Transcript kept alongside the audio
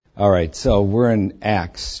All right, so we're in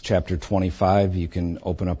Acts chapter 25. You can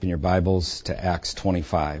open up in your Bibles to Acts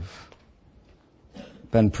 25.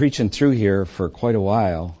 Been preaching through here for quite a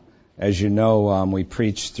while. As you know, we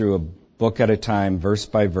preach through a book at a time, verse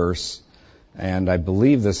by verse, and I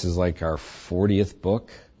believe this is like our 40th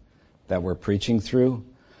book that we're preaching through.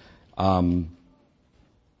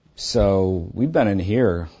 So we've been in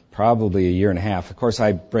here probably a year and a half. Of course,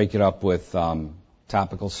 I break it up with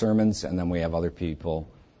topical sermons, and then we have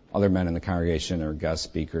other men in the congregation or guest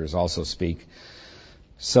speakers also speak.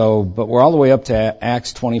 So, but we're all the way up to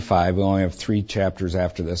Acts 25. We only have 3 chapters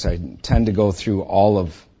after this. I tend to go through all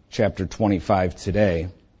of chapter 25 today.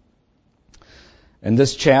 And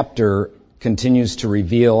this chapter continues to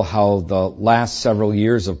reveal how the last several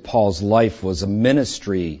years of Paul's life was a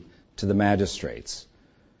ministry to the magistrates,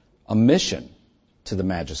 a mission to the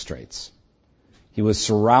magistrates. He was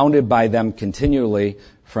surrounded by them continually,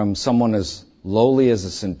 from someone as lowly as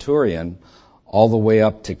a centurion all the way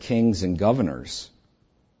up to kings and governors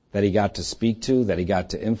that he got to speak to, that he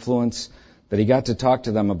got to influence, that he got to talk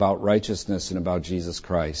to them about righteousness and about Jesus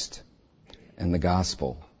Christ and the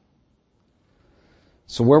gospel.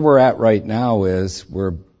 So where we're at right now is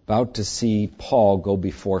we're about to see Paul go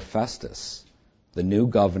before Festus, the new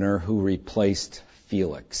governor who replaced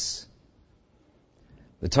Felix.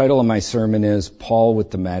 The title of my sermon is Paul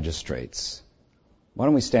with the Magistrates. Why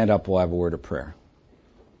don't we stand up? We'll have a word of prayer.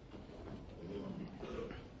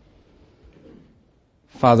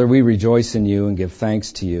 Father, we rejoice in you and give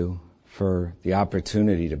thanks to you for the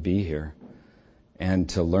opportunity to be here and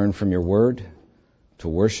to learn from your word, to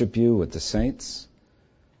worship you with the saints,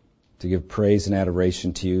 to give praise and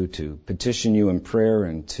adoration to you, to petition you in prayer,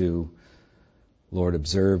 and to, Lord,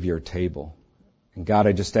 observe your table. And God,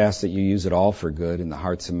 I just ask that you use it all for good in the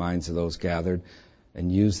hearts and minds of those gathered, and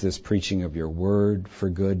use this preaching of your word for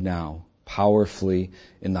good now, powerfully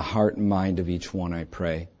in the heart and mind of each one, I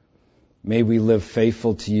pray. May we live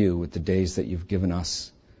faithful to you with the days that you've given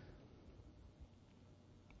us.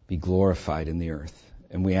 Be glorified in the earth.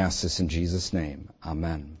 And we ask this in Jesus' name.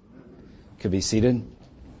 Amen. Could be seated.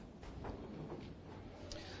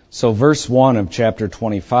 So verse 1 of chapter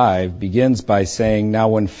 25 begins by saying, Now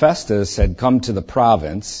when Festus had come to the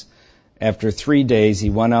province, after 3 days he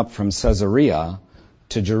went up from Caesarea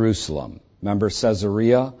to Jerusalem. Remember,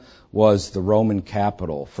 Caesarea was the Roman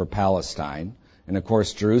capital for Palestine. And of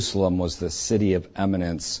course, Jerusalem was the city of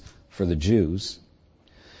eminence for the Jews.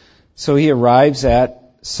 So he arrives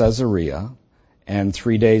at Caesarea and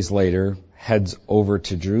 3 days later heads over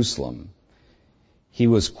to Jerusalem. He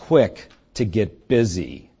was quick to get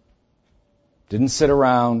busy. Didn't sit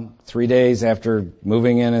around. 3 days after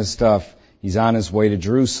moving in his stuff, he's on his way to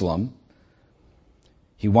Jerusalem.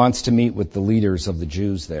 He wants to meet with the leaders of the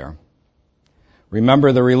Jews there.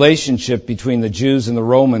 Remember, the relationship between the Jews and the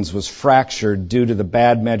Romans was fractured due to the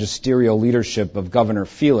bad magisterial leadership of Governor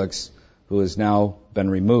Felix, who has now been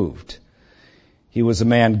removed. He was a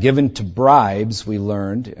man given to bribes, we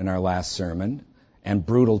learned in our last sermon, and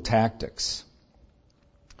brutal tactics.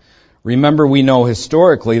 Remember, we know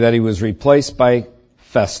historically that he was replaced by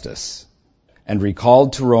Festus and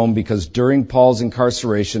recalled to Rome because during Paul's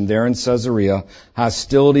incarceration there in Caesarea,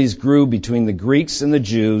 hostilities grew between the Greeks and the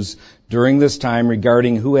Jews during this time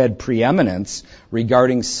regarding who had preeminence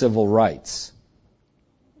regarding civil rights.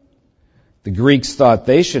 The Greeks thought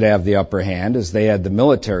they should have the upper hand as they had the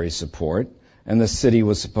military support, and the city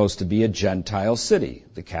was supposed to be a Gentile city,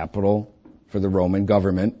 the capital for the Roman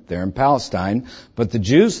government there in Palestine. But the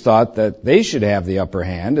Jews thought that they should have the upper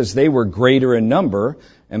hand as they were greater in number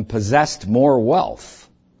and possessed more wealth.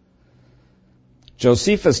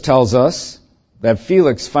 Josephus tells us that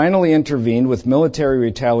Felix finally intervened with military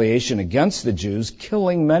retaliation against the Jews,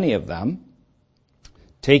 killing many of them,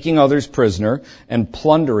 taking others prisoner, and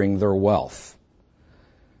plundering their wealth.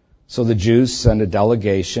 So the Jews send a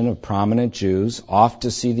delegation of prominent Jews off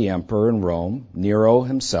to see the emperor in Rome, Nero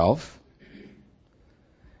himself,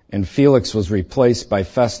 and Felix was replaced by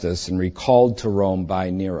Festus and recalled to Rome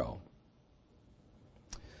by Nero.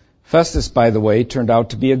 Festus, by the way, turned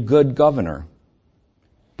out to be a good governor,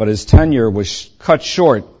 but his tenure was cut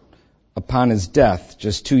short upon his death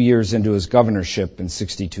just 2 years into his governorship in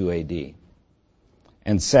 62 AD.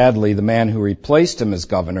 And sadly, the man who replaced him as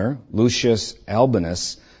governor, Lucius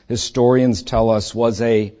Albinus, historians tell us was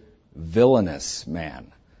a villainous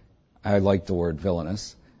man. I like the word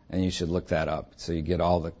villainous, and you should look that up so you get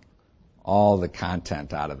all the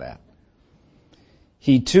content out of that.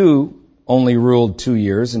 He too only ruled 2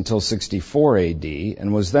 years until 64 AD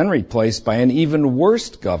and was then replaced by an even worse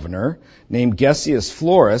governor named Gessius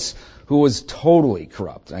Florus, who was totally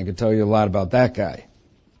corrupt. I could tell you a lot about that guy.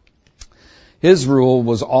 His rule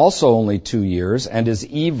was also only 2 years, and his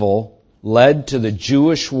evil led to the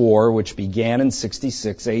Jewish War, which began in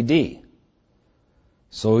 66 AD.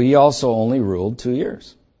 So he also only ruled 2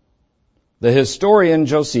 years. The historian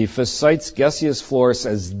Josephus cites Gessius Florus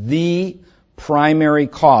as the primary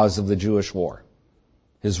cause of the Jewish war.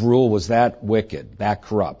 His rule was that wicked, that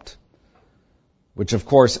corrupt, which of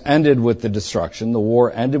course ended with the destruction. The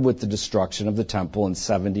war ended with the destruction of the temple in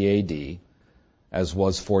 70 AD, as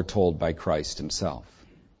was foretold by Christ himself.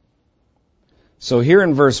 So here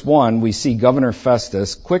in verse 1, we see Governor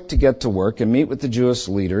Festus quick to get to work and meet with the Jewish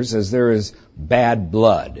leaders, as there is bad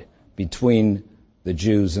blood between the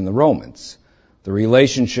Jews and the Romans. The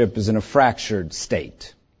relationship is in a fractured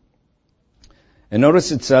state. And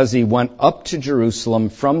notice it says he went up to Jerusalem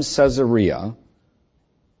from Caesarea,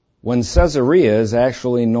 when Caesarea is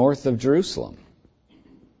actually north of Jerusalem.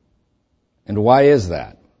 And why is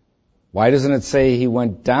that? Why doesn't it say he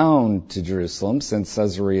went down to Jerusalem, since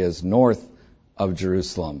Caesarea is north of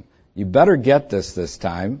Jerusalem? You better get this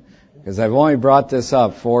time, because I've only brought this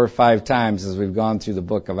up 4 or 5 times as we've gone through the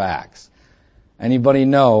book of Acts. Anybody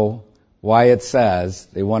know why it says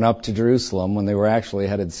they went up to Jerusalem when they were actually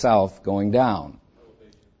headed south going down?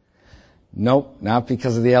 Nope, not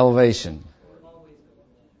because of the elevation.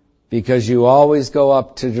 Because you always go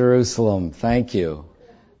up to Jerusalem. Thank you.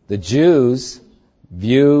 The Jews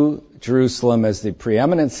view Jerusalem as the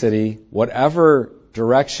preeminent city. Whatever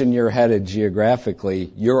direction you're headed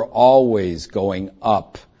geographically, you're always going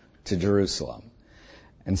up to Jerusalem.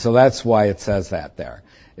 And so that's why it says that there.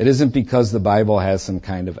 It isn't because the Bible has some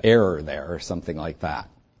kind of error there or something like that.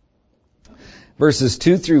 Verses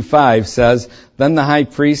 2 through 5 says, Then the high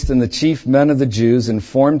priest and the chief men of the Jews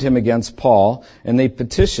informed him against Paul, and they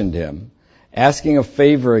petitioned him, asking a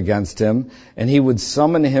favor against him, and he would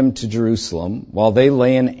summon him to Jerusalem, while they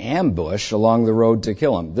lay in ambush along the road to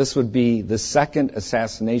kill him. This would be the second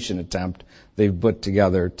assassination attempt they've put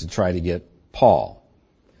together to try to get Paul.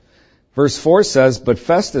 Verse 4 says, But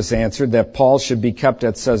Festus answered that Paul should be kept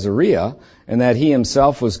at Caesarea, and that he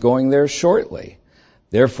himself was going there shortly.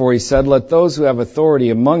 Therefore he said, Let those who have authority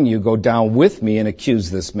among you go down with me and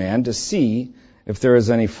accuse this man, to see if there is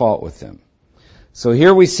any fault with him. So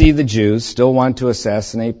here we see the Jews still want to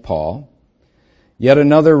assassinate Paul. Yet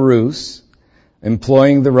another ruse,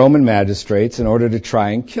 employing the Roman magistrates in order to try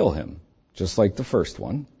and kill him, just like the first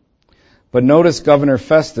one. But notice Governor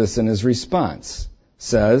Festus in his response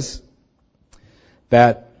says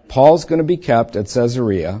that Paul's going to be kept at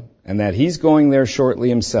Caesarea, and that he's going there shortly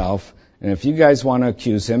himself. And if you guys want to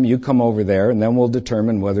accuse him, you come over there, and then we'll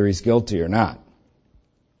determine whether he's guilty or not.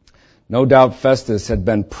 No doubt Festus had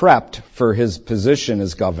been prepped for his position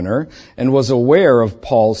as governor and was aware of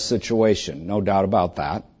Paul's situation. No doubt about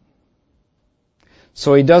that.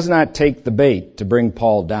 So he does not take the bait to bring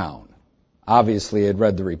Paul down. Obviously, he had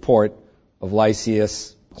read the report of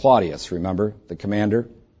Lysias Claudius, remember, the commander,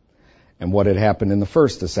 and what had happened in the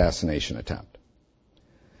first assassination attempt.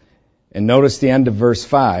 And notice the end of verse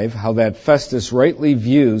 5, how that Festus rightly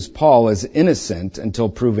views Paul as innocent until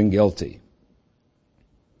proven guilty.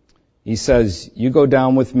 He says, You go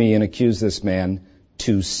down with me and accuse this man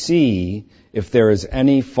to see if there is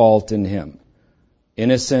any fault in him.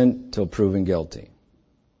 Innocent till proven guilty.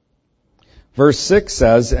 Verse 6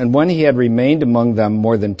 says, And when he had remained among them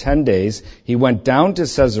more than 10 days, he went down to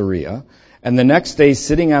Caesarea, and the next day,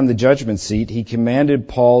 sitting on the judgment seat, he commanded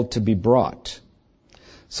Paul to be brought.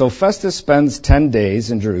 So Festus spends 10 days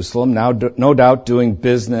in Jerusalem, now no doubt doing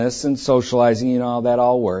business and socializing. You know how that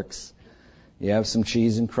all works. You have some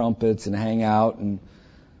cheese and crumpets and hang out and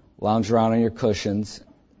lounge around on your cushions,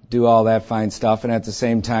 do all that fine stuff, and at the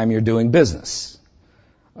same time you're doing business.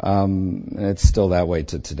 And it's still that way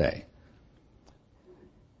to today.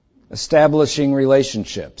 Establishing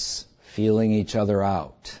relationships, feeling each other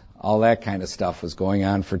out. All that kind of stuff was going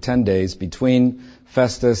on for 10 days between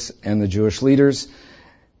Festus and the Jewish leaders.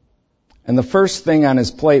 And the first thing on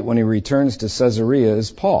his plate when he returns to Caesarea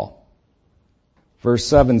is Paul. Verse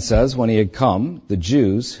 7 says, When he had come, the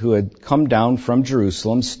Jews who had come down from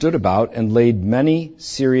Jerusalem stood about and laid many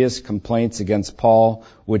serious complaints against Paul,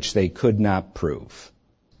 which they could not prove.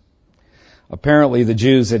 Apparently the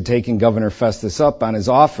Jews had taken Governor Festus up on his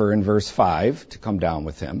offer in verse 5 to come down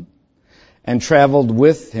with him, and traveled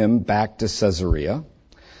with him back to Caesarea.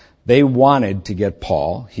 They wanted to get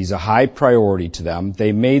Paul. He's a high priority to them.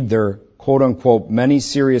 They made their quote-unquote many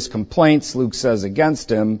serious complaints, Luke says,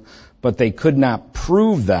 against him, but they could not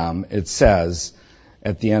prove them, it says,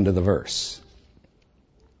 at the end of the verse.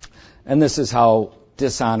 And this is how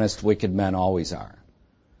dishonest, wicked men always are.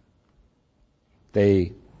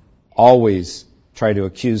 They always try to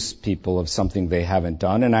accuse people of something they haven't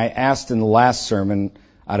done. And I asked in the last sermon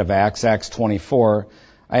out of Acts 24,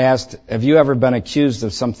 I asked, have you ever been accused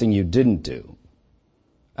of something you didn't do?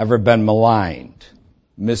 Ever been maligned,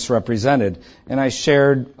 misrepresented? And I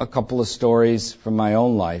shared a couple of stories from my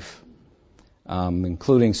own life,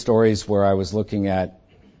 including stories where I was looking at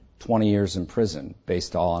 20 years in prison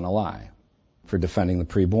based all on a lie for defending the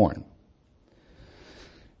preborn.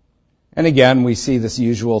 And again, we see this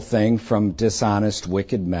usual thing from dishonest,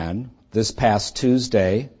 wicked men. This past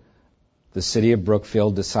Tuesday, the city of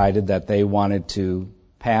Brookfield decided that they wanted to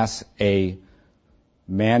pass a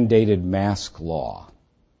mandated mask law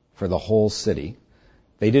for the whole city.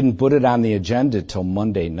 They didn't put it on the agenda till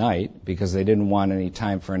Monday night because they didn't want any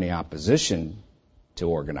time for any opposition to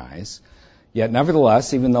organize. Yet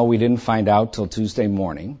nevertheless, even though we didn't find out till Tuesday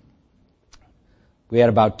morning, we had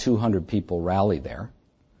about 200 people rally there.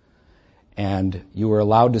 And you were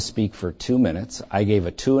allowed to speak for 2 minutes. I gave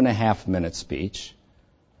a 2.5-minute speech.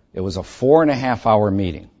 It was a 4.5-hour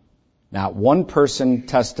meeting. Not one person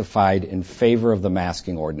testified in favor of the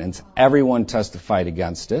masking ordinance. Everyone testified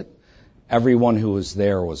against it. Everyone who was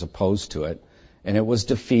there was opposed to it. And it was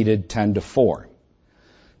defeated 10-4.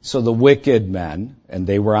 So the wicked men, and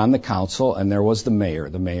they were on the council, and there was the mayor.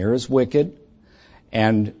 The mayor is wicked,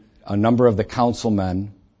 and a number of the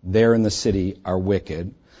councilmen there in the city are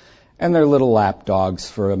wicked. And they're little lapdogs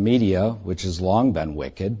for a media which has long been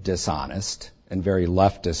wicked, dishonest, and very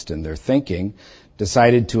leftist in their thinking,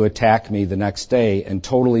 decided to attack me the next day and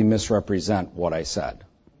totally misrepresent what I said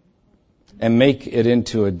and make it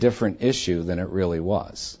into a different issue than it really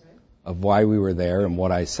was of why we were there and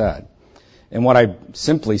what I said. And what I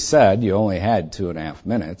simply said, you only had 2.5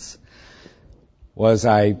 minutes, was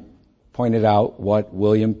I pointed out what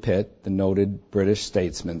William Pitt, the noted British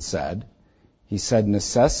statesman, said. He said,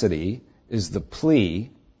 necessity is the plea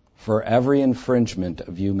for every infringement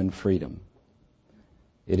of human freedom.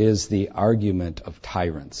 It is the argument of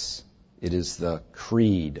tyrants. It is the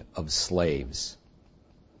creed of slaves.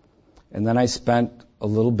 And then I spent a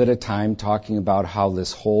little bit of time talking about how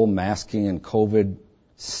this whole masking and COVID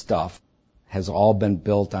stuff has all been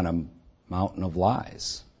built on a mountain of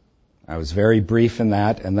lies. I was very brief in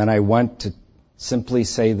that, and then I went to simply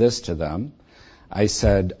say this to them. I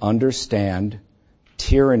said, understand,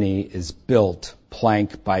 tyranny is built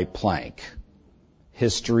plank by plank.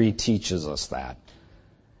 History teaches us that.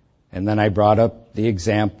 And then I brought up the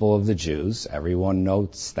example of the Jews. Everyone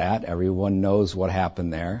notes that. Everyone knows what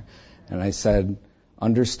happened there. And I said,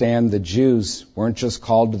 understand the Jews weren't just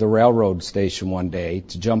called to the railroad station one day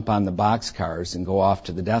to jump on the boxcars and go off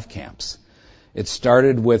to the death camps. It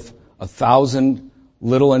started with 1,000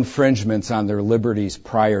 little infringements on their liberties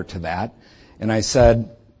prior to that. And I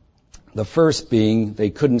said, the first being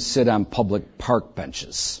they couldn't sit on public park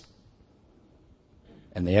benches.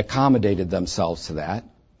 And they accommodated themselves to that,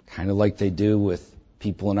 kind of like they do with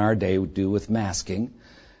people in our day would do with masking.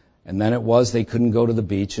 And then it was they couldn't go to the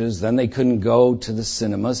beaches. Then they couldn't go to the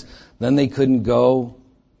cinemas. Then they couldn't go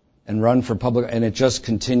and run for public. And it just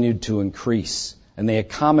continued to increase. And they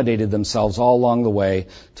accommodated themselves all along the way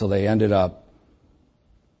till they ended up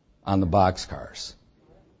on the boxcars.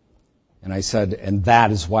 And I said, and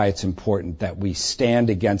that is why it's important that we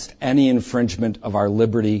stand against any infringement of our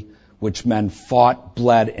liberty, which men fought,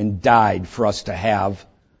 bled, and died for us to have.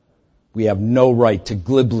 We have no right to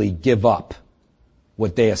glibly give up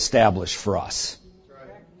what they established for us.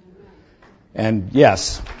 And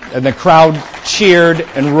yes, and the crowd cheered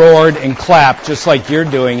and roared and clapped just like you're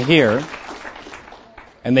doing here.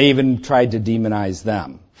 And they even tried to demonize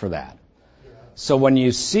them for that. So when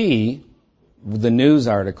you see the news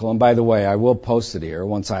article, and by the way, I will post it here.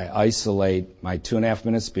 Once I isolate my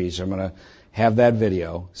 2.5-minute speech, I'm going to have that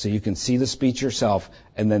video so you can see the speech yourself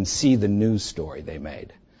and then see the news story they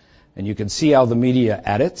made. And you can see how the media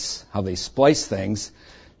edits, how they splice things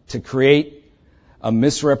to create a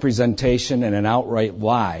misrepresentation and an outright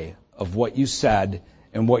lie of what you said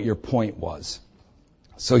and what your point was.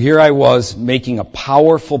 So here I was making a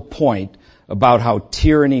powerful point about how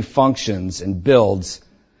tyranny functions and builds,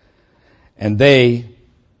 and they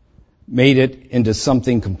made it into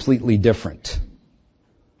something completely different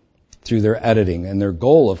through their editing. And their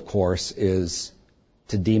goal, of course, is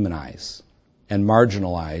to demonize and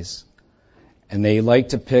marginalize. And they like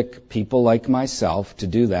to pick people like myself to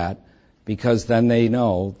do that because then they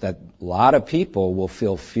know that a lot of people will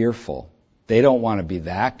feel fearful. They don't want to be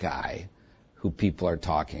that guy who people are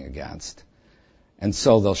talking against. And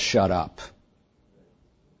so they'll shut up.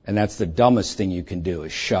 And that's the dumbest thing you can do,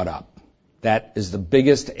 is shut up. That is the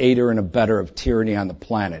biggest aider and abetter of tyranny on the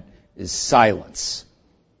planet, is silence.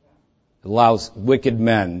 It allows wicked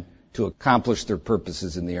men to accomplish their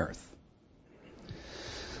purposes in the earth.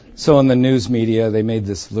 So in the news media, they made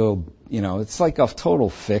this little, it's like a total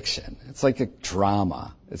fiction. It's like a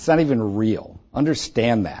drama. It's not even real.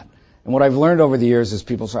 Understand that. And what I've learned over the years is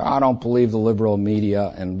people say, I don't believe the liberal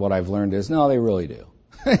media. And what I've learned is, no, they really do.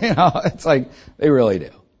 It's like, they really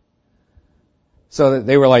do. So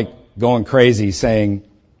they were like going crazy saying,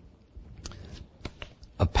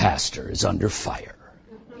 a pastor is under fire.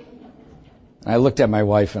 And I looked at my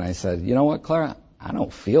wife and I said, you know what, Clara? I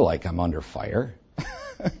don't feel like I'm under fire.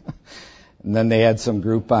 And then they had some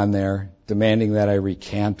group on there demanding that I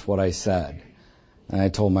recant what I said. And I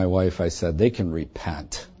told my wife, I said, they can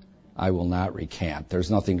repent. I will not recant. There's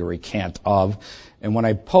nothing to recant of. And when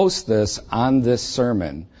I post this on this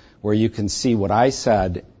sermon, where you can see what I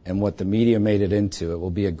said and what the media made it into, it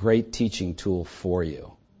will be a great teaching tool for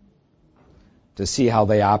you to see how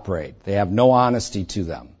they operate. They have no honesty to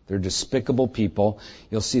them. They're despicable people.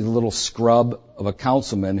 You'll see the little scrub of a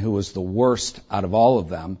councilman who was the worst out of all of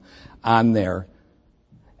them on there,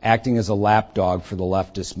 acting as a lapdog for the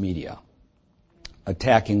leftist media,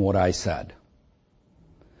 attacking what I said.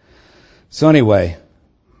 So anyway,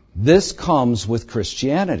 this comes with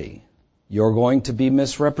Christianity. You're going to be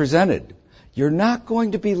misrepresented. You're not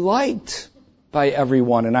going to be liked by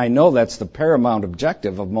everyone. And I know that's the paramount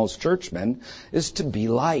objective of most churchmen, is to be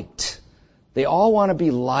liked. They all want to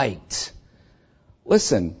be liked.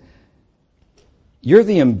 Listen, you're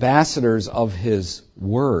the ambassadors of His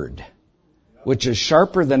Word, which is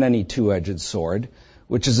sharper than any two-edged sword,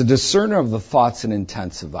 which is a discerner of the thoughts and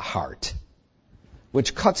intents of the heart,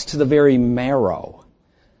 which cuts to the very marrow.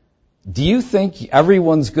 Do you think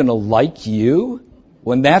everyone's going to like you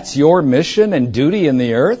when that's your mission and duty in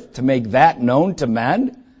the earth, to make that known to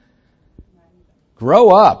men? Grow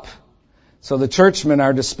up. So the churchmen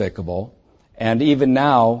are despicable. And even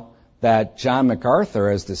now that John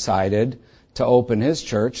MacArthur has decided to open his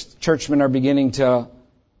church, churchmen are beginning to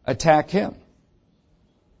attack him.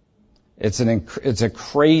 It's a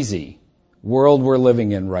crazy world we're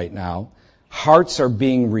living in right now. Hearts are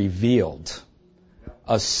being revealed.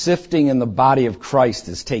 A sifting in the body of Christ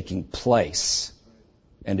is taking place.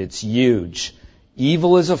 And it's huge.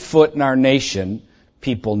 Evil is afoot in our nation.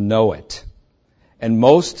 People know it. And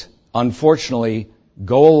most, unfortunately,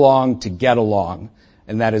 go along to get along.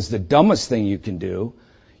 And that is the dumbest thing you can do.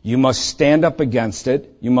 You must stand up against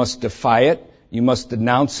it. You must defy it. You must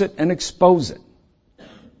denounce it and expose it.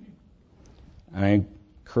 I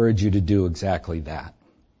encourage you to do exactly that.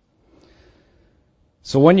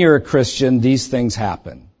 So when you're a Christian, these things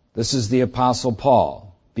happen. This is the Apostle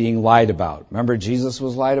Paul being lied about. Remember Jesus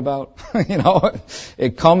was lied about?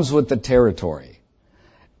 It comes with the territory.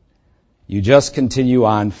 You just continue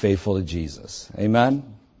on faithful to Jesus.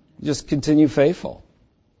 Amen? Just continue faithful.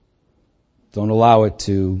 Don't allow it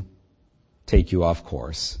to take you off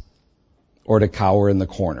course or to cower in the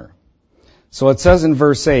corner. So it says in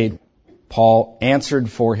verse 8, Paul answered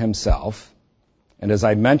for himself. And as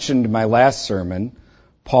I mentioned in my last sermon,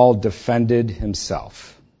 Paul defended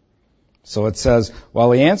himself. So it says,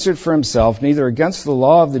 while he answered for himself, neither against the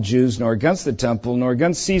law of the Jews, nor against the temple, nor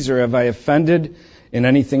against Caesar have I offended in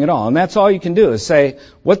anything at all. And that's all you can do, is say,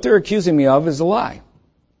 what they're accusing me of is a lie.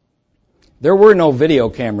 There were no video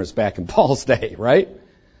cameras back in Paul's day, right?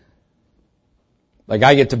 Like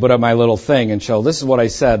I get to put up my little thing and show, this is what I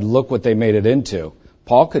said, look what they made it into.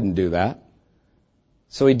 Paul couldn't do that.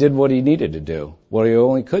 So he did what he needed to do, what he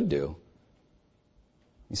only could do.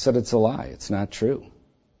 He said it's a lie. It's not true.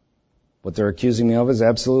 What they're accusing me of is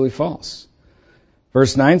absolutely false.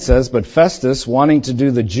 Verse 9 says, but Festus, wanting to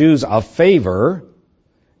do the Jews a favor,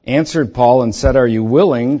 answered Paul and said, are you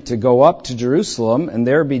willing to go up to Jerusalem and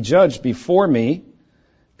there be judged before me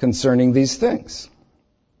concerning these things?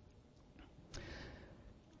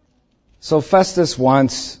 So Festus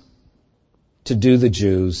wants to do the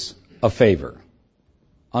Jews a favor.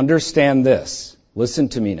 Understand this. Listen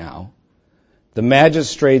to me now. The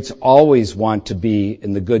magistrates always want to be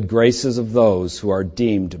in the good graces of those who are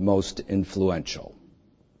deemed most influential.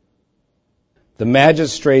 The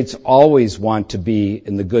magistrates always want to be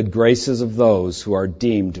in the good graces of those who are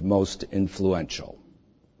deemed most influential.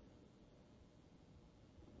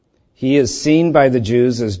 He is seen by the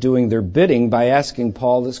Jews as doing their bidding by asking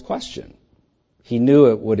Paul this question. He knew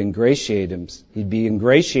it would ingratiate him. He'd be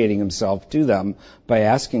ingratiating himself to them by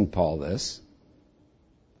asking Paul this.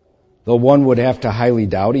 Though one would have to highly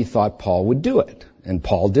doubt, he thought Paul would do it. And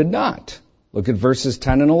Paul did not. Look at verses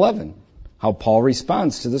 10 and 11, how Paul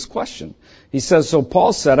responds to this question. He says, so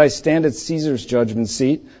Paul said, I stand at Caesar's judgment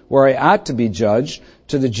seat, where I ought to be judged.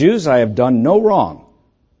 To the Jews I have done no wrong,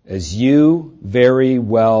 as you very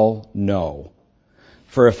well know.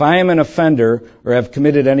 For if I am an offender or have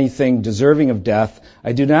committed anything deserving of death,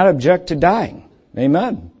 I do not object to dying.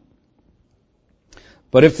 Amen.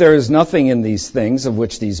 But if there is nothing in these things of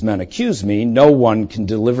which these men accuse me, no one can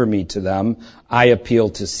deliver me to them. I appeal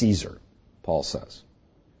to Caesar, Paul says.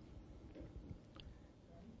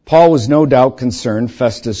 Paul was no doubt concerned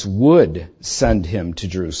Festus would send him to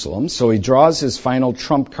Jerusalem, so he draws his final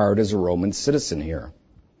trump card as a Roman citizen here.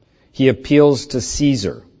 He appeals to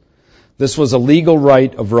Caesar. This was a legal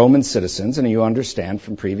right of Roman citizens, and you understand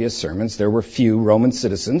from previous sermons there were few Roman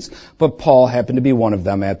citizens, but Paul happened to be one of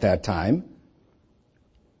them at that time.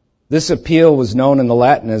 This appeal was known in the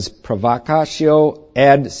Latin as provocatio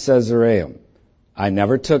ad Caesareum. I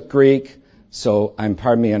never took Greek, I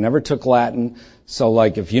never took Latin, so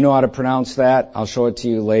if you know how to pronounce that, I'll show it to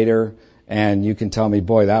you later, and you can tell me,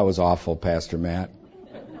 boy, that was awful, Pastor Matt.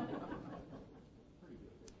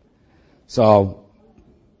 So,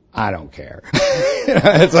 I don't care.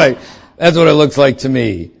 It's that's what it looks like to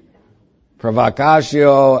me.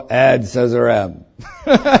 Provocatio ad Caesarem.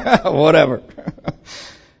 Whatever.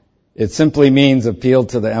 It simply means appeal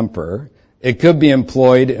to the emperor. It could be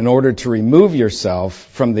employed in order to remove yourself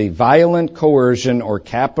from the violent coercion or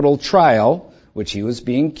capital trial, which he was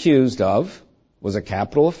being accused of, was a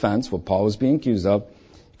capital offense, what Paul was being accused of.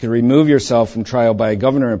 You could remove yourself from trial by a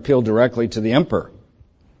governor and appeal directly to the emperor.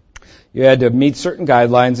 You had to meet certain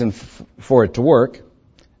guidelines for it to work,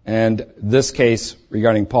 and this case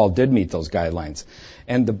regarding Paul did meet those guidelines.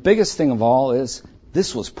 And the biggest thing of all is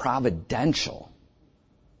this was providential.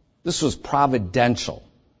 This was providential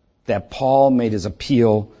that Paul made his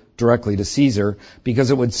appeal directly to Caesar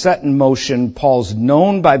because it would set in motion Paul's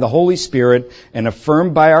known by the Holy Spirit and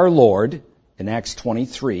affirmed by our Lord in Acts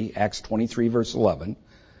 23 verse 11,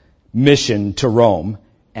 mission to Rome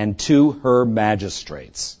and to her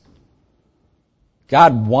magistrates.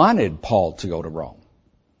 God wanted Paul to go to Rome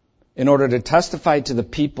in order to testify to the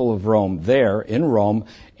people of Rome there in Rome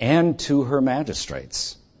and to her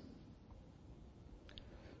magistrates.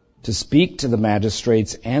 To speak to the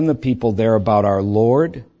magistrates and the people there about our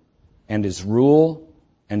Lord and His rule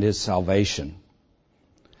and His salvation.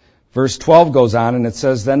 Verse 12 goes on and it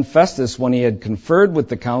says, Then Festus, when he had conferred with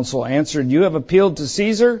the council, answered, You have appealed to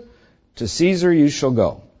Caesar you shall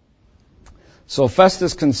go. So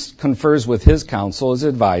Festus confers with his council, his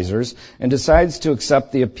advisors, and decides to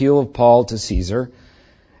accept the appeal of Paul to Caesar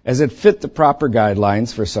as it fit the proper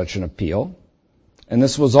guidelines for such an appeal. And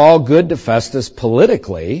this was all good to Festus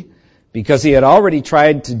politically because he had already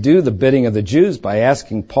tried to do the bidding of the Jews by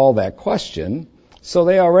asking Paul that question. So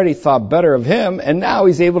they already thought better of him, and now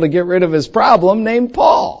he's able to get rid of his problem named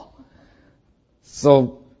Paul.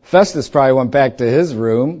 So Festus probably went back to his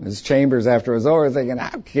room, his chambers after it was over, thinking,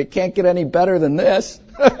 it can't get any better than this.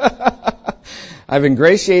 I've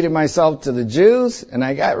ingratiated myself to the Jews, and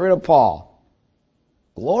I got rid of Paul.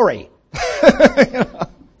 Glory.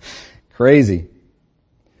 Crazy.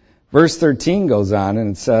 Verse 13 goes on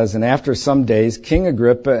and it says, And after some days, King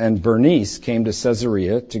Agrippa and Bernice came to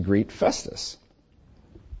Caesarea to greet Festus.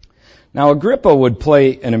 Now Agrippa would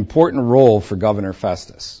play an important role for Governor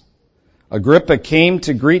Festus. Agrippa came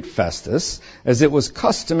to greet Festus as it was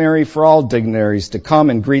customary for all dignitaries to come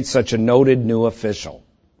and greet such a noted new official.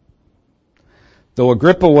 Though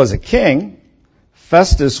Agrippa was a king,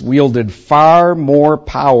 Festus wielded far more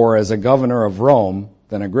power as a governor of Rome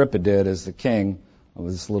than Agrippa did as the king of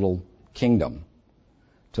this little kingdom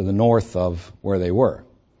to the north of where they were.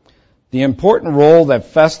 The important role that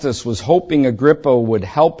Festus was hoping Agrippa would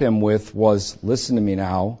help him with was, listen to me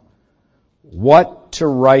now, what to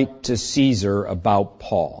write to Caesar about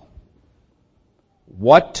Paul.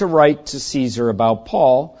 What to write to Caesar about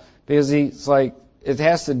Paul, because he's it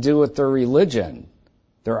has to do with their religion.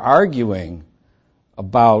 They're arguing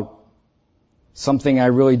about something I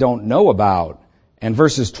really don't know about. And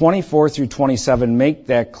verses 24 through 27 make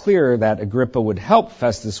that clear that Agrippa would help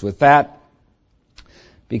Festus with that.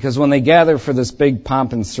 Because when they gather for this big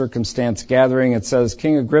pomp and circumstance gathering, it says,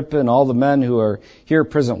 King Agrippa and all the men who are here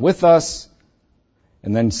present with us,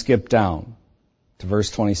 and then skip down to verse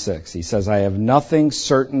 26. He says, I have nothing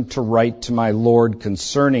certain to write to my Lord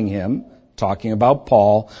concerning him, talking about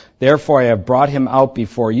Paul. Therefore I have brought him out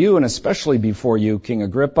before you, and especially before you, King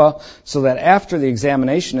Agrippa, so that after the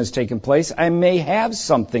examination has taken place, I may have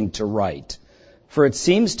something to write. For it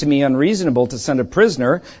seems to me unreasonable to send a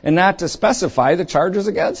prisoner and not to specify the charges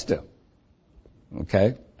against him.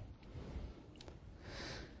 Okay?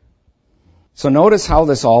 So notice how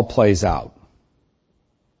this all plays out.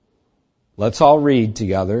 Let's all read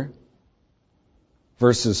together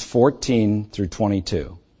verses 14 through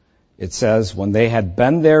 22. It says, When they had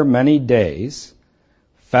been there many days,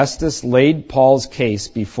 Festus laid Paul's case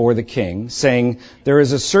before the king, saying, "There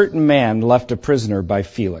is a certain man left a prisoner by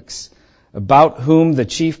Felix, about whom the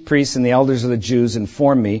chief priests and the elders of the Jews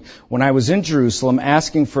informed me when I was in Jerusalem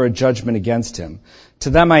asking for a judgment against him. To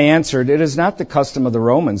them I answered, it is not the custom of the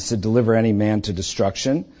Romans to deliver any man to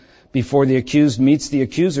destruction before the accused meets the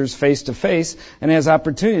accusers face to face and has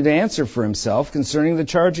opportunity to answer for himself concerning the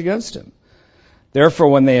charge against him. Therefore,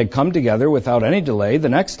 when they had come together without any delay, the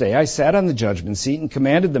next day I sat on the judgment seat and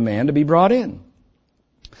commanded the man to be brought in.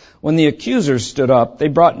 When the accusers stood up, they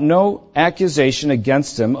brought no accusation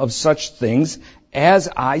against him of such things as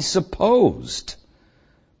I supposed,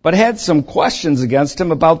 but had some questions against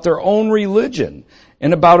him about their own religion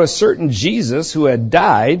and about a certain Jesus who had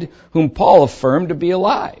died, whom Paul affirmed to be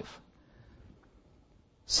alive."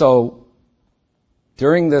 So,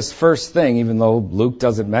 during this first thing, even though Luke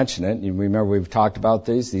doesn't mention it, you remember we've talked about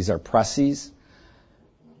these are précis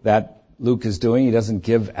that Luke is doing. He doesn't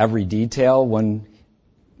give every detail when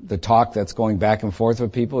the talk that's going back and forth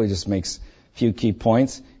with people. He just makes a few key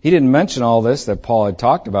points. He didn't mention all this, that Paul had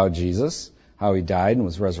talked about Jesus, how he died and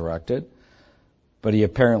was resurrected. But he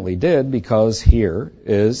apparently did, because here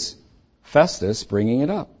is Festus bringing it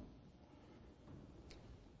up.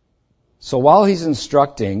 So while he's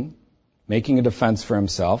instructing, making a defense for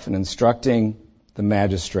himself and instructing the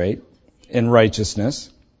magistrate in righteousness,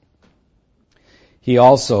 he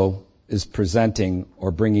also is presenting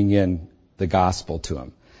or bringing in the gospel to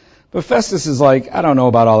him. But Festus is like, I don't know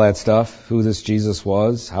about all that stuff, who this Jesus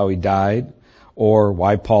was, how he died, or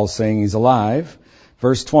why Paul's saying he's alive.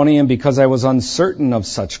 Verse 20, "And because I was uncertain of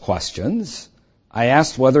such questions, I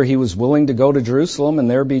asked whether he was willing to go to Jerusalem and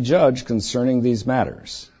there be judged concerning these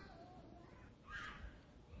matters."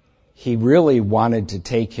 He really wanted to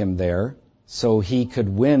take him there so he could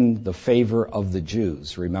win the favor of the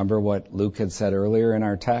Jews. Remember what Luke had said earlier in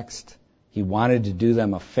our text? He wanted to do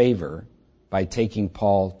them a favor by taking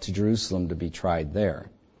Paul to Jerusalem to be tried there.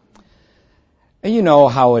 And you know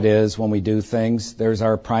how it is when we do things. There's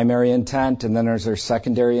our primary intent, and then there's our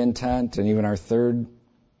secondary intent, and even our third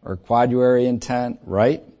or quadrary intent,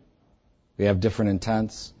 right? We have different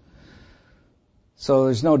intents. So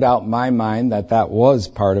there's no doubt in my mind that that was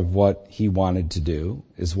part of what he wanted to do,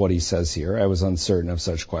 is what he says here. I was uncertain of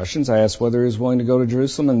such questions. I asked whether he was willing to go to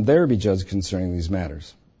Jerusalem and there be judged concerning these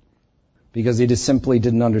matters, because he just simply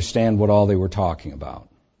didn't understand what all they were talking about.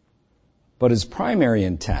 But his primary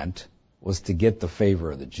intent was to get the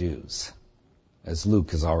favor of the Jews, as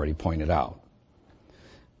Luke has already pointed out.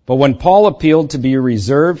 But when Paul appealed to be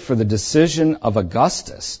reserved for the decision of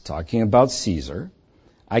Augustus, talking about Caesar,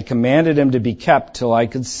 I commanded him to be kept till I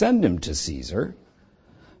could send him to Caesar.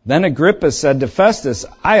 Then Agrippa said to Festus,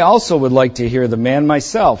 "I also would like to hear the man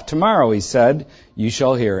myself. Tomorrow," he said, "you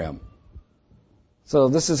shall hear him." So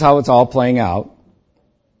this is how it's all playing out.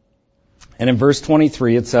 And in verse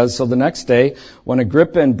 23 it says, "So the next day, when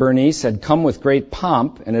Agrippa and Bernice had come with great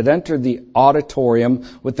pomp and had entered the auditorium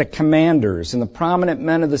with the commanders and the prominent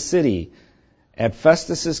men of the city, at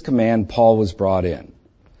Festus's command Paul was brought in."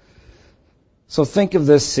 So think of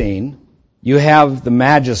this scene. You have the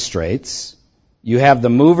magistrates, you have the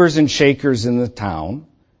movers and shakers in the town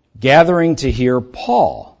gathering to hear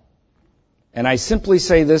Paul. And I simply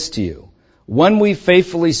say this to you. When we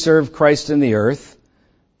faithfully serve Christ in the earth,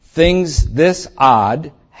 things this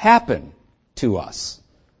odd happen to us.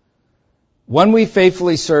 When we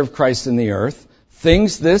faithfully serve Christ in the earth,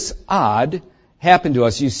 things this odd happen to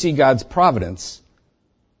us. You see God's providence.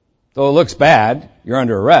 Though it looks bad, you're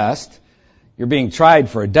under arrest, you're being tried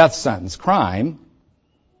for a death sentence crime,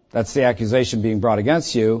 that's the accusation being brought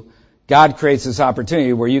against you, God creates this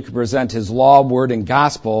opportunity where you can present His law, word, and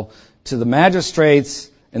gospel to the magistrates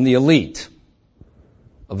and the elite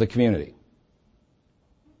of the community.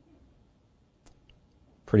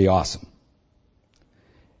 Pretty awesome.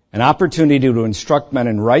 An opportunity to instruct men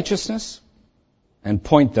in righteousness and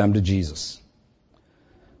point them to Jesus.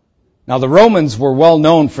 Now, the Romans were well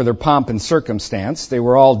known for their pomp and circumstance. They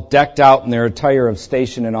were all decked out in their attire of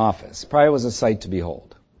station and office. Probably was a sight to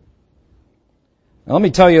behold. Now, let me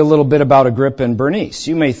tell you a little bit about Agrippa and Bernice.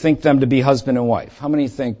 You may think them to be husband and wife. How many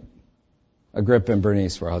think Agrippa and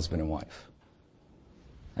Bernice were husband and wife?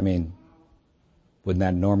 I mean, wouldn't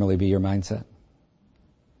that normally be your mindset?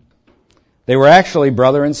 They were actually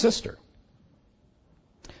brother and sister.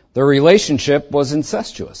 Their relationship was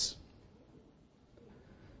incestuous.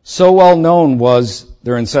 So well known was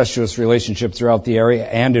their incestuous relationship throughout the area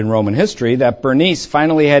and in Roman history that Bernice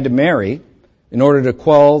finally had to marry in order to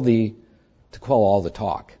quell all the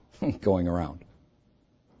talk going around.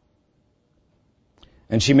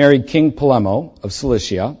 And she married King Polemo of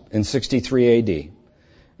Cilicia in 63 AD.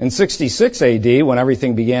 In 66 AD, when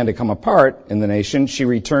everything began to come apart in the nation, she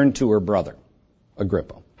returned to her brother,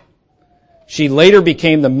 Agrippa. She later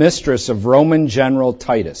became the mistress of Roman General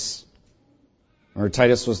Titus. Remember,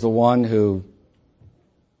 Titus was the one who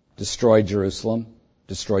destroyed Jerusalem,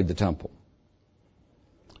 destroyed the temple.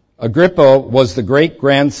 Agrippa was the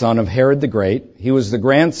great-grandson of Herod the Great. He was the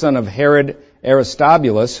grandson of Herod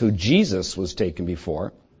Aristobulus, who Jesus was taken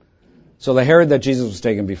before. So the Herod that Jesus was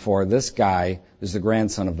taken before, this guy is the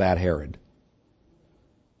grandson of that Herod.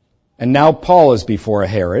 And now Paul is before a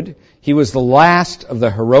Herod. He was the last of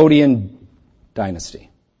the Herodian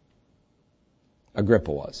dynasty.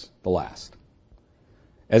 Agrippa was the last,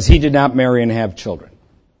 as he did not marry and have children.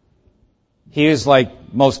 He is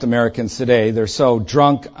like most Americans today. They're so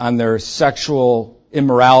drunk on their sexual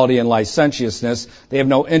immorality and licentiousness, they have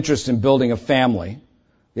no interest in building a family.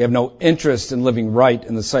 They have no interest in living right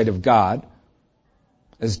in the sight of God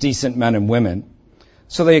as decent men and women.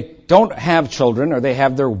 So they don't have children, or they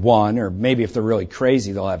have their one, or maybe if they're really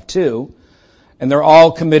crazy, they'll have two. And they're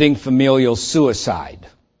all committing familial suicide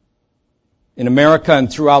in America and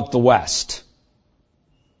throughout the West.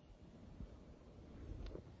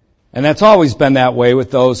 And that's always been that way with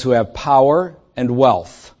those who have power and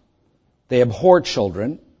wealth. They abhor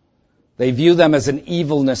children. They view them as an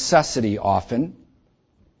evil necessity often.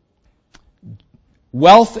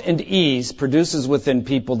 Wealth and ease produces within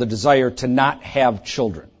people the desire to not have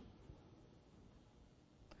children.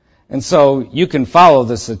 And so you can follow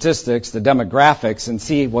the statistics, the demographics, and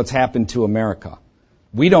see what's happened to America.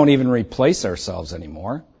 We don't even replace ourselves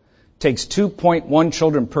anymore. It takes 2.1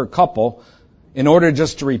 children per couple in order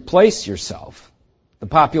just to replace yourself, the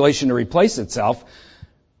population to replace itself.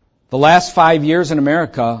 The last 5 years in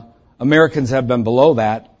America, Americans have been below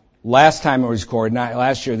that. Last time it was recorded, not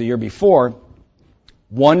last year, the year before,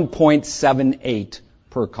 1.78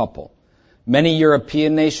 per couple. Many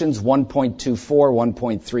European nations, 1.24,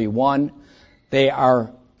 1.31. They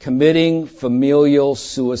are committing familial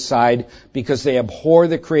suicide because they abhor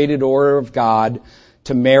the created order of God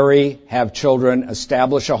to marry, have children,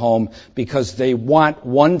 establish a home, because they want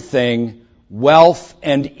one thing, wealth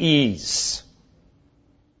and ease.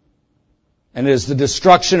 And it is the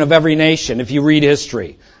destruction of every nation, if you read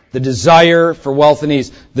history. The desire for wealth and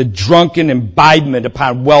ease, the drunken imbibement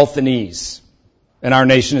upon wealth and ease. And our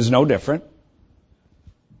nation is no different.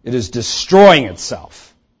 It is destroying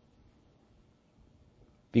itself.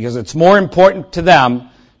 Because it's more important to them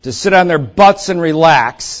to sit on their butts and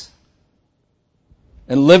relax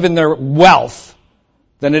and live in their wealth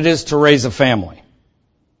than it is to raise a family,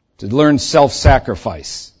 to learn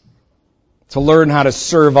self-sacrifice, to learn how to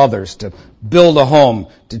serve others, to build a home,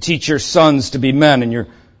 to teach your sons to be men and your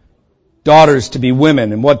daughters to be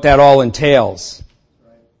women, and what that all entails.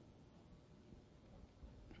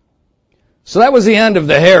 So that was the end of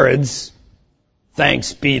the Herods.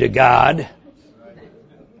 Thanks be to God.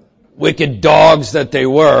 Wicked dogs that they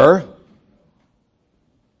were.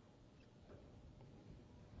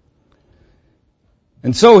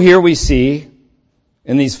 And so here we see,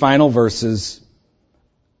 in these final verses,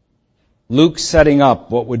 Luke setting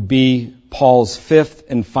up what would be Paul's fifth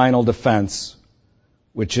and final defense,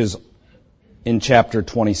 which is in chapter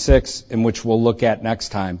 26, and which we'll look at next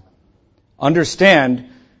time. Understand,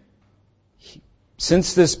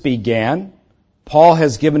 since this began, Paul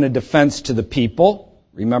has given a defense to the people.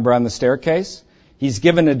 Remember on the staircase? He's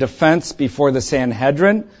given a defense before the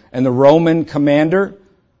Sanhedrin and the Roman commander,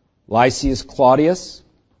 Lysias Claudius.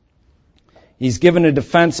 He's given a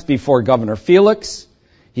defense before Governor Felix.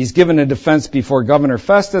 He's given a defense before Governor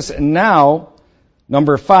Festus. And now,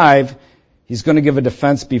 number 5, he's going to give a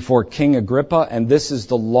defense before King Agrippa. And this is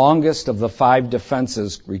the longest of the 5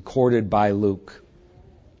 defenses recorded by Luke.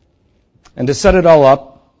 And to set it all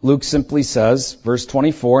up, Luke simply says, verse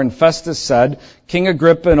 24, "And Festus said, King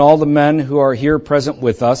Agrippa and all the men who are here present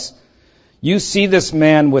with us, you see this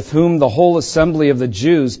man with whom the whole assembly of the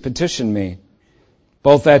Jews petitioned me,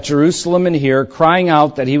 both at Jerusalem and here, crying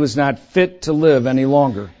out that he was not fit to live any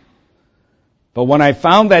longer. But when I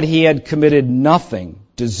found that he had committed nothing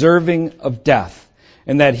deserving of death,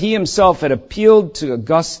 and that he himself had appealed to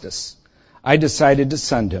Augustus, I decided to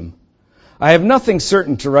send him. I have nothing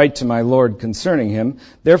certain to write to my Lord concerning him.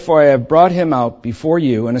 Therefore I have brought him out before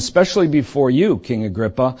you, and especially before you, King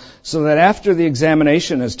Agrippa, so that after the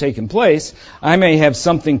examination has taken place, I may have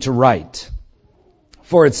something to write.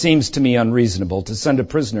 For it seems to me unreasonable to send a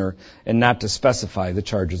prisoner and not to specify the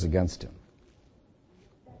charges against him."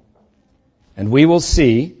 And we will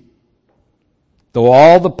see, though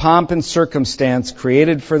all the pomp and circumstance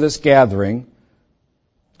created for this gathering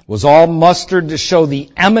was all mustered to show the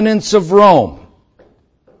eminence of Rome,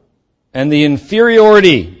 and the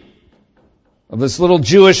inferiority of this little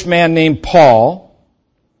Jewish man named Paul,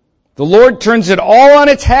 the Lord turns it all on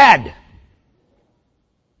its head.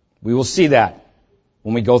 We will see that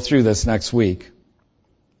when we go through this next week.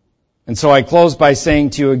 And so I close by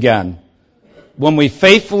saying to you again, when we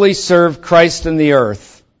faithfully serve Christ in the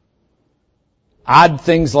earth, odd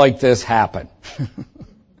things like this happen.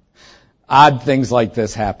 Odd things like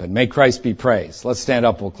this happen. May Christ be praised. Let's stand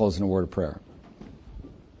up. We'll close in a word of prayer.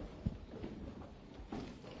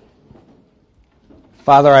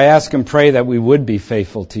 Father, I ask and pray that we would be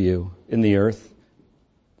faithful to you in the earth,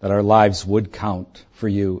 that our lives would count for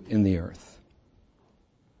you in the earth.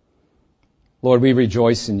 Lord, we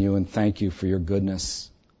rejoice in you and thank you for your goodness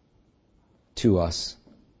to us,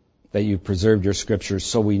 that you've preserved your scriptures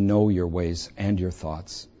so we know your ways and your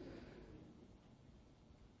thoughts.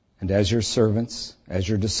 And as your servants, as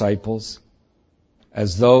your disciples,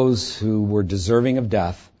 as those who were deserving of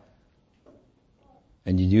death,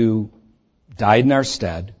 and you died in our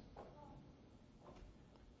stead,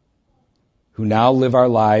 who now live our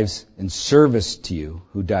lives in service to you,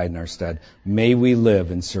 who died in our stead, may we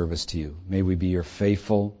live in service to you. May we be your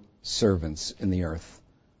faithful servants in the earth.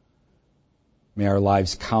 May our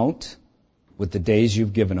lives count with the days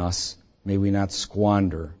you've given us. May we not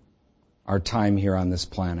squander our time here on this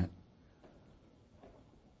planet.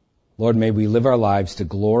 Lord, may we live our lives to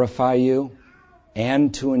glorify you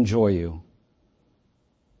and to enjoy you.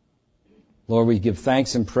 Lord, we give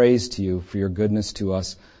thanks and praise to you for your goodness to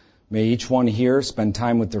us. May each one here spend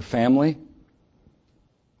time with their family.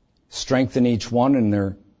 Strengthen each one in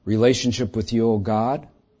their relationship with you, O God.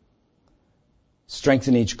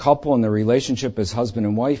 Strengthen each couple in their relationship as husband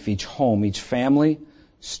and wife, each home, each family.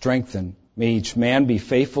 Strengthen. May each man be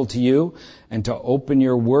faithful to you and to open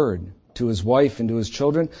your word to his wife and to his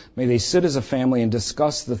children. May they sit as a family and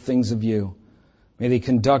discuss the things of you. May they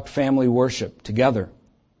conduct family worship together,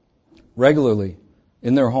 regularly,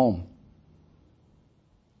 in their home.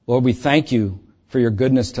 Lord, we thank you for your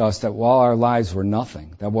goodness to us, that while our lives were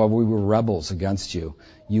nothing, that while we were rebels against you,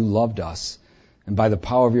 you loved us. And by the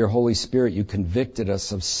power of your Holy Spirit, you convicted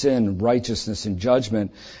us of sin, righteousness, and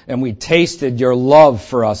judgment. And we tasted your love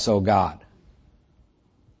for us, O God.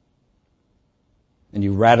 And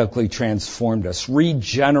you radically transformed us,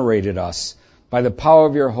 regenerated us by the power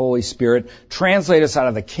of your Holy Spirit. Translate us out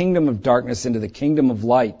of the kingdom of darkness into the kingdom of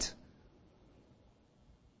light.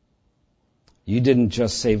 You didn't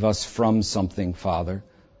just save us from something, Father,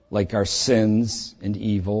 like our sins and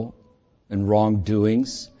evil and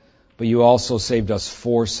wrongdoings, but you also saved us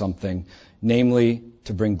for something, namely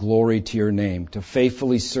to bring glory to your name, to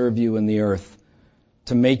faithfully serve you in the earth,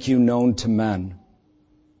 to make you known to men,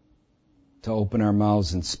 to open our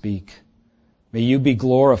mouths and speak. May you be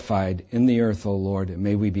glorified in the earth, O Lord, and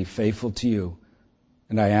may we be faithful to you.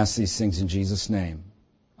 And I ask these things in Jesus' name.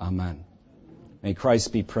 Amen. May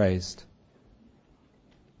Christ be praised.